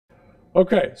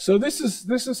Okay, so this is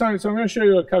something. So I'm going to show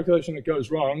you a calculation that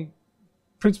goes wrong,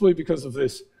 principally because of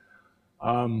this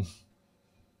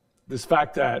this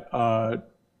fact that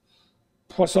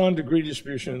Poisson degree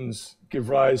distributions give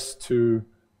rise to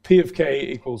P of k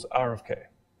equals R of k,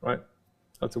 right?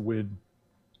 That's a weird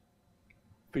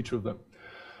feature of them.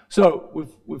 So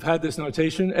we've had this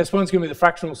notation. S1 is going to be the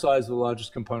fractional size of the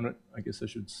largest component. I guess I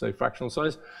should say fractional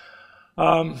size.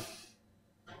 So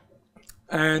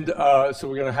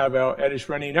we're going to have our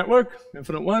Edish-Rennie network,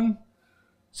 infinite one.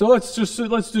 So let's do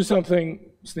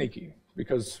something sneaky,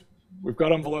 because we've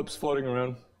got envelopes floating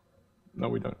around. No,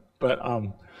 we don't. But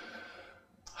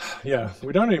yeah,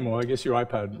 we don't anymore. I guess your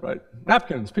iPad, right?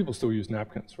 Napkins. People still use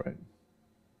napkins, right?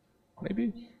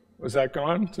 Maybe? Was that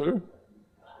gone too?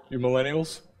 You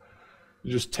millennials?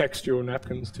 You just text your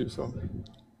napkins to yourself.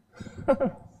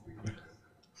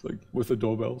 It's like with the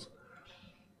doorbells.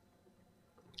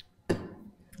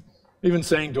 Even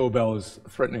saying doorbell is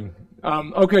threatening.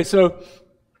 Okay, so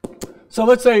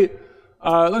let's say,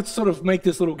 let's sort of make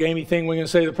this little gamey thing. We're going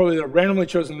to say that probably the randomly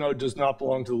chosen node does not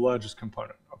belong to the largest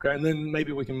component. Okay, and then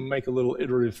maybe we can make a little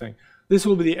iterative thing. This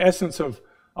will be the essence of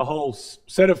a whole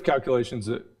set of calculations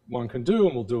that one can do,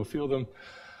 and we'll do a few of them.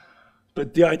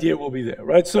 But the idea will be there,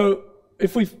 right? So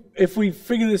if we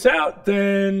figure this out,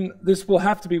 then this will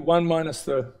have to be 1 minus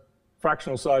the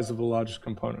fractional size of the largest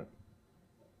component.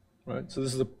 Right? So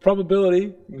this is a probability.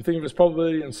 You can think of it as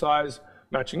probability and size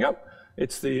matching up.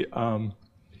 It's the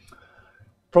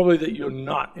probability that you're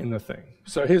not in the thing.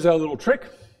 So here's our little trick.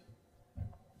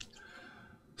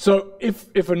 So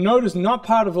if a node is not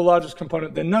part of the largest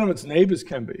component, then none of its neighbors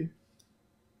can be.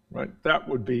 Right? That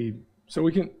would be, so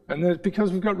we can, and then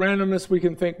because we've got randomness, we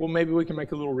can think, well, maybe we can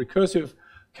make a little recursive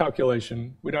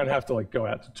calculation. We don't have to like go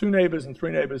out to 2 neighbors and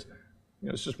 3 neighbors. You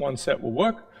know, it's just one set will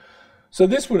work. So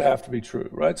this would have to be true,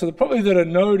 right? So the probability that a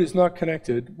node is not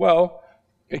connected, well,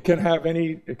 it can have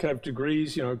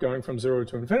degrees, you know, going from 0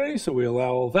 to infinity, so we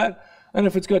allow all that. And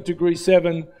if it's got degree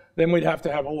 7, then we'd have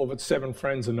to have all of its 7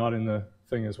 friends are not in the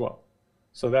thing as well.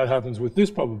 So that happens with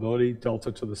this probability,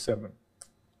 delta to the 7.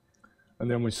 And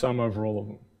then we sum over all of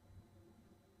them.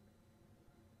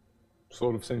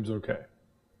 Sort of seems okay.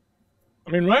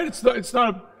 I mean, right? It's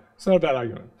not a bad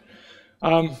argument.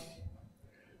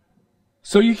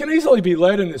 So you can easily be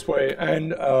led in this way,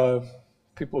 and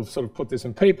people have sort of put this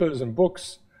in papers and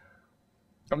books.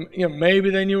 You know, maybe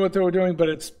they knew what they were doing,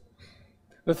 but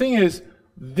the thing is,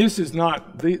 this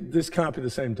can't be the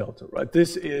same delta, right?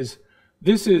 This is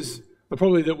the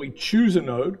probability that we choose a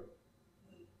node,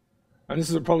 and this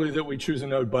is the probability that we choose a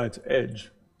node by its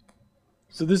edge.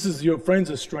 So this is your friends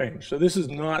are strange. So this is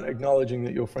not acknowledging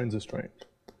that your friends are strange.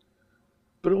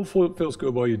 But it all feels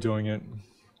good while you're doing it.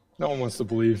 No one wants to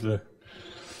believe that,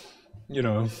 you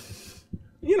know,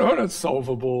 it's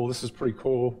solvable. This is pretty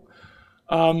cool.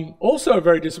 Also,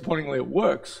 very disappointingly, it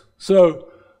works. So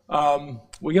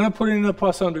we're going to put in a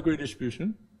Poisson degree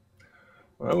distribution.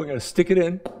 All right, we're going to stick it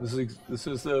in. This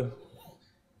is the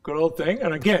good old thing.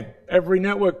 And again, every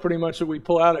network pretty much that we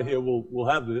pull out of here will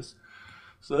have this.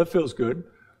 So that feels good.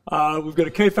 We've got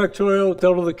a k factorial,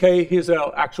 delta to the k. Here's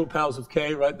our actual powers of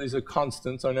k, right? These are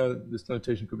constants. I know this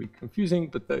notation could be confusing,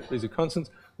 but these are constants.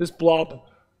 This blob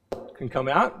can come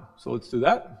out, so let's do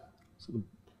that. So the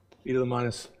e to the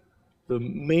minus, the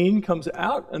mean comes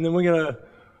out, and then we're going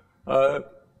to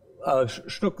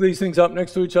schnook these things up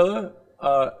next to each other.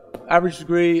 Average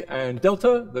degree and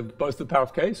delta, they're both the power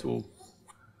of k, so we'll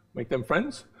make them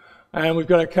friends. And we've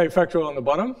got a k factorial on the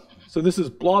bottom. So this is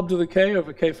blob to the k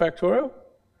over k factorial.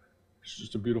 It's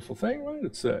just a beautiful thing, right?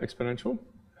 It's exponential.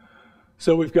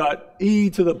 So we've got e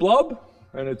to the blob,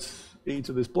 and it's e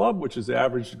to this blob, which is the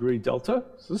average degree delta.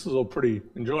 So this is all pretty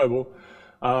enjoyable.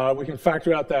 We can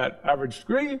factor out that average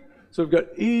degree. So we've got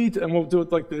e, and we'll do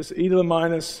it like this, e to the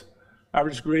minus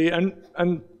average degree.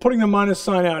 And putting the minus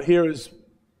sign out here is,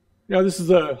 you know, this is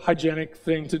a hygienic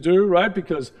thing to do, right?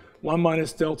 Because 1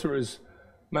 minus delta is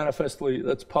manifestly,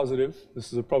 that's positive.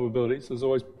 This is a probability. So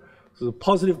this is a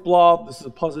positive blob, this is a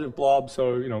positive blob,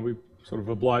 so, you know, we're sort of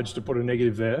obliged to put a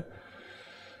negative there.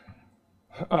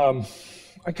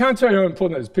 I can't tell you how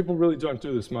important that is. People really don't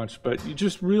do this much, but you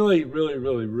just really, really,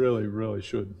 really, really, really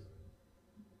should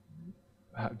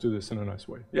do this in a nice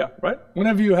way. Yeah, right?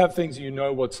 Whenever you have things, you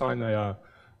know what sign they are,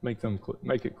 make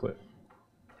it clear.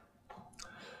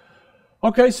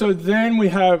 Okay, so then we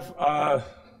have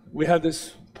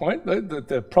this point that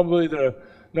the probability that a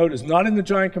node is not in the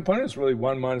giant component is really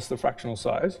 1 minus the fractional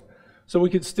size. So we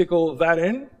could stick all of that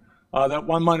in. That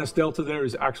 1 minus delta there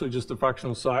is actually just the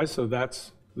fractional size, so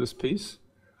that's this piece.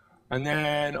 And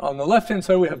then on the left-hand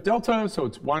side we have delta, so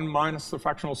it's 1 minus the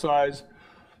fractional size.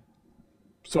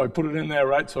 so I put it in there,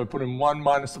 right? So I put in 1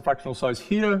 minus the fractional size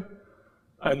here,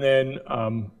 and then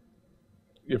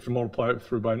you have to multiply it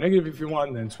through by a negative if you want,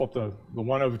 and then swap the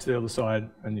 1 over to the other side,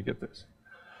 and you get this.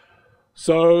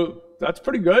 So that's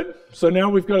pretty good. So now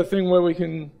we've got a thing where we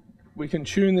can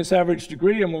tune this average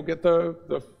degree, and we'll get the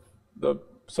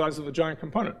size of the giant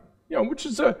component. You know, which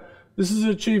is this is an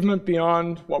achievement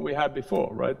beyond what we had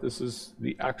before, right? This is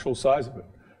the actual size of it,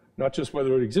 not just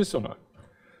whether it exists or not.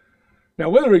 Now,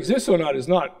 whether it exists or not is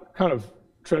not kind of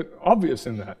obvious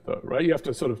in that, though, right? You have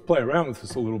to sort of play around with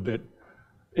this a little bit.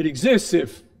 It exists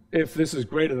if this is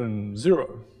greater than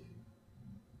 0,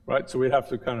 right? So we'd have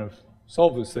to kind of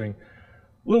solve this thing.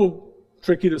 A little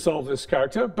tricky to solve this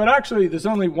character, but actually there's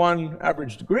only one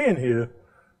average degree in here,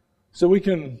 so we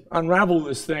can unravel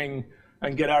this thing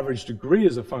and get average degree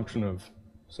as a function of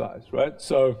size, right?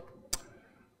 So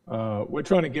we're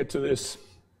trying to get to this.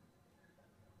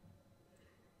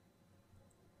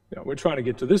 Yeah, we're trying to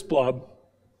get to this blob,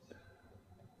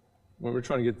 where we're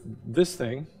trying to get this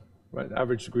thing, right?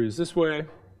 Average degree is this way, and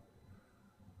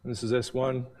this is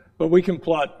S1. But we can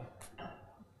plot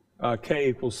k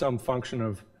equals some function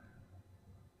of,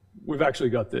 we've actually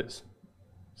got this.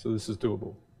 So this is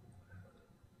doable.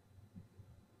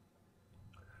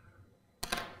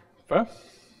 Fair?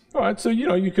 All right, so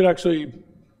you could actually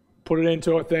put it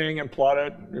into a thing and plot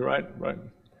it. You're right.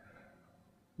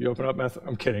 You open up math.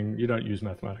 I'm kidding. You don't use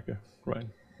Mathematica, right?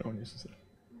 No one uses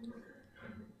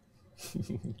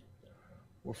that.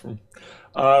 Wolfram.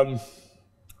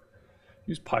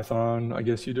 Use Python, I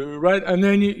guess you do, right? And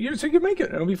then so you make it,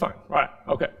 and it'll be fine. Right?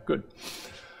 Okay. Good.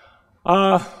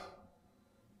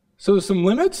 So there's some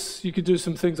limits. You could do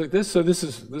some things like this. So this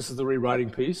is the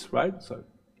rewriting piece, right? So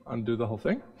undo the whole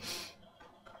thing.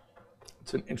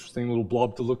 It's an interesting little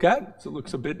blob to look at. So it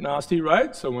looks a bit nasty,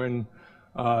 right? So when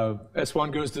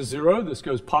S1 goes to 0, this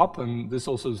goes pop, and this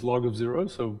also is log of 0.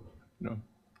 So be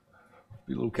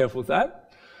a little careful with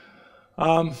that.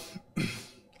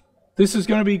 This is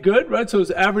going to be good, right? So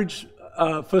it's average.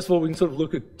 First of all, we can sort of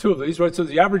look at two of these, right? So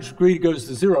the average degree goes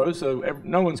to 0, so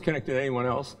no one's connected to anyone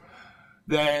else.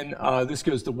 Then this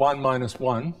goes to 1 minus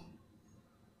 1,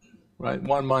 right?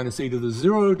 1 minus e to the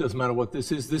 0, doesn't matter what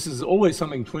this is. This is always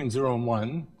something between 0 and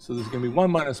 1. So there's going to be 1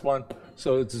 minus 1,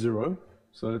 so it's 0.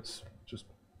 So it's just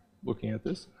looking at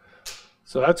this.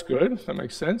 So that's good. That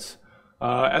makes sense.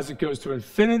 As it goes to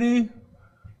infinity,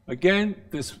 again,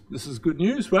 this is good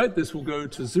news, right? This will go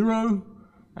to 0,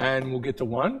 and we'll get to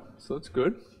 1. So that's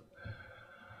good.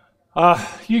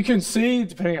 You can see,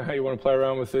 depending on how you want to play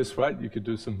around with this, right? You could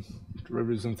do some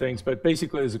derivatives and things, but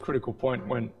basically there's a critical point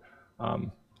when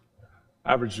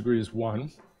average degree is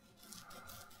 1.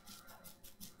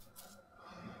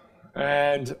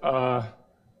 And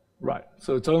right,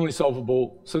 so it's only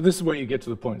solvable. So this is where you get to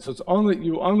the point. So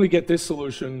you only get this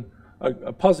solution,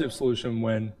 a positive solution,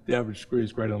 when the average degree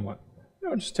is greater than 1.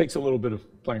 It just takes a little bit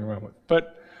of playing around with.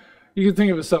 But you can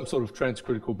think of it as some sort of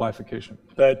transcritical bifurcation.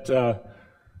 That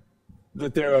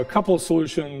there are a couple of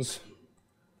solutions,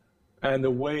 and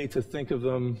the way to think of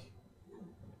them,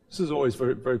 this is always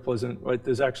very, very pleasant, right?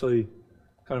 There's actually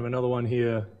kind of another one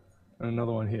here and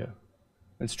another one here.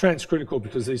 And it's transcritical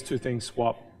because these two things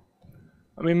swap.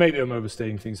 I mean, maybe I'm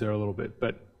overstating things there a little bit,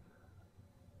 but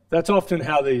that's often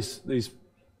how these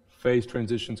phase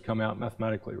transitions come out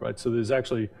mathematically, right? So there's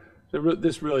actually,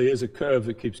 this really is a curve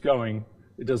that keeps going.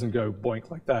 It doesn't go boink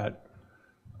like that.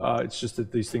 It's just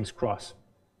that these things cross.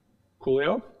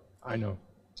 Coolio? I know.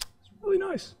 It's really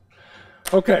nice.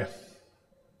 Okay.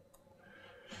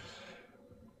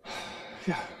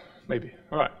 Yeah, maybe.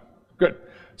 All right, good.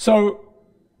 So,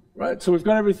 right, so we've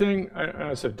got everything, and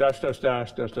I said dash, dash,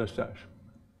 dash, dash, dash, dash.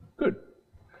 Good.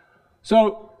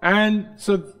 So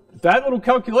that little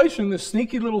calculation, this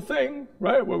sneaky little thing,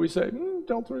 right, where we say,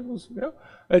 delta equals, yeah,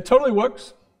 it totally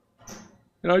works.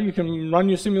 You can run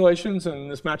your simulations,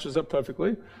 and this matches up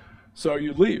perfectly. So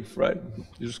you leave, right?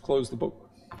 You just close the book.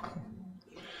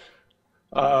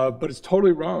 But it's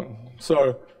totally wrong.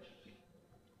 So,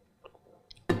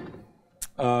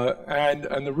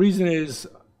 and the reason is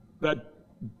that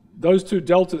those two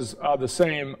deltas are the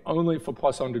same only for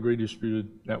Poisson degree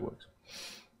distributed networks.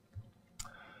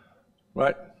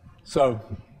 Right? So,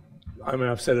 I mean,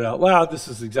 I've said it out loud. This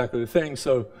is exactly the thing.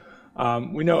 So,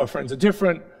 we know our friends are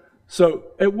different. So,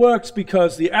 it works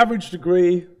because the average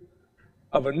degree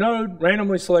of a node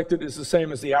randomly selected is the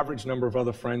same as the average number of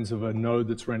other friends of a node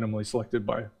that's randomly selected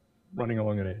by running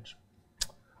along an edge.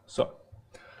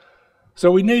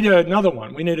 So we need another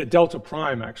one. We need a delta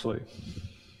prime, actually.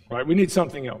 Right? We need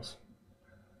something else.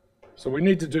 So we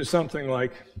need to do something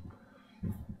like,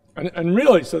 and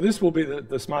really, so this will be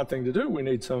the smart thing to do. We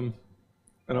need some,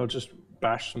 and I'll just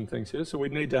bash some things here. So we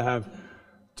need to have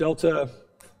delta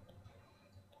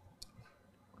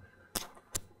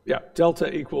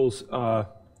equals the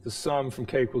sum from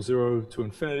k equals 0 to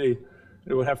infinity.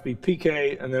 It would have to be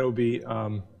pk, and then it would be,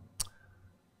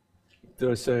 did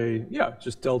I say, yeah,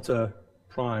 just delta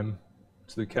prime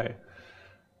to the k.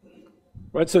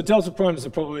 Right, so delta prime is the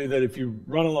probability that if you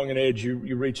run along an edge,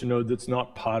 you reach a node that's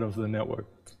not part of the network,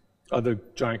 the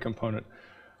giant component.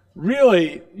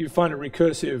 Really, you find a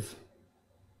recursive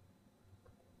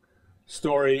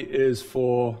story is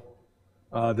for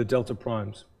the delta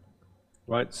primes,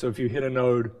 right? So if you hit a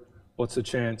node, what's the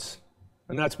chance?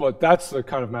 And that's the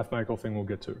kind of mathematical thing we'll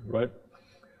get to, right?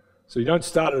 So you don't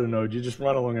start at a node, you just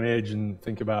run along an edge and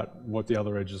think about what the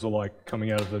other edges are like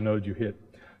coming out of the node you hit.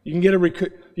 You can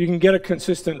get a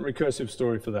consistent recursive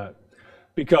story for that,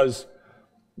 because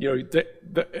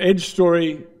the edge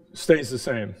story stays the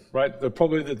same, right? The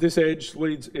probability that this edge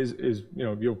leads is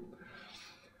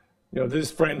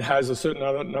this friend has a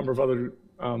certain number of other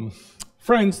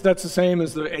friends. That's the same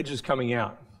as the edges coming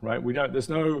out, right? There's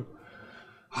no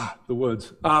the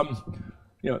words.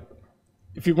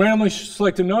 If you randomly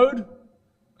select a node,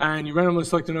 and you randomly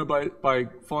select a node by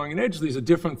following an edge, these are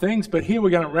different things, but here we're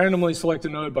going to randomly select a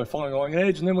node by following along an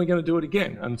edge, and then we're going to do it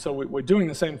again. And so we're doing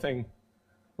the same thing,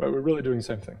 right? We're really doing the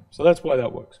same thing. So that's why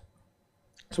that works.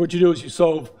 So what you do is you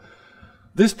solve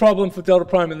this problem for delta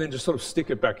prime and then just sort of stick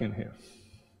it back in here.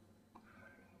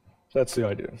 That's the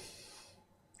idea.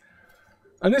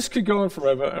 And this could go on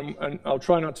forever, and I'll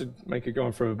try not to make it go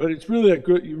on forever, but it's really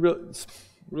it's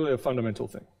really a fundamental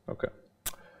thing. Okay.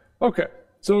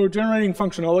 So generating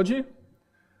functionology,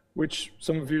 which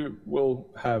some of you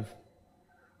will have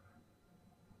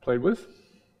played with.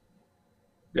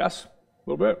 Yes, a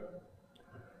little bit.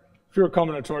 If you're a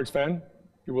combinatorics fan,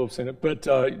 you will have seen it, but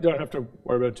you don't have to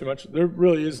worry about it too much. There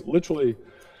really is literally,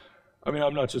 I mean,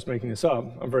 I'm not just making this up.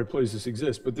 I'm very pleased this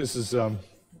exists, but this is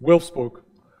Wilf's book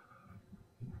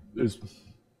is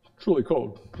truly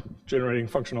called Generating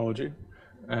Functionology,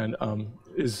 and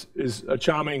is a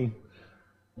charming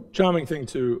thing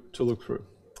to look through.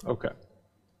 Okay.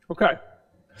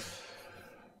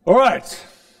 All right.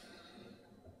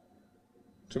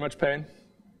 Too much pain?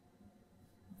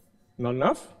 Not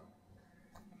enough?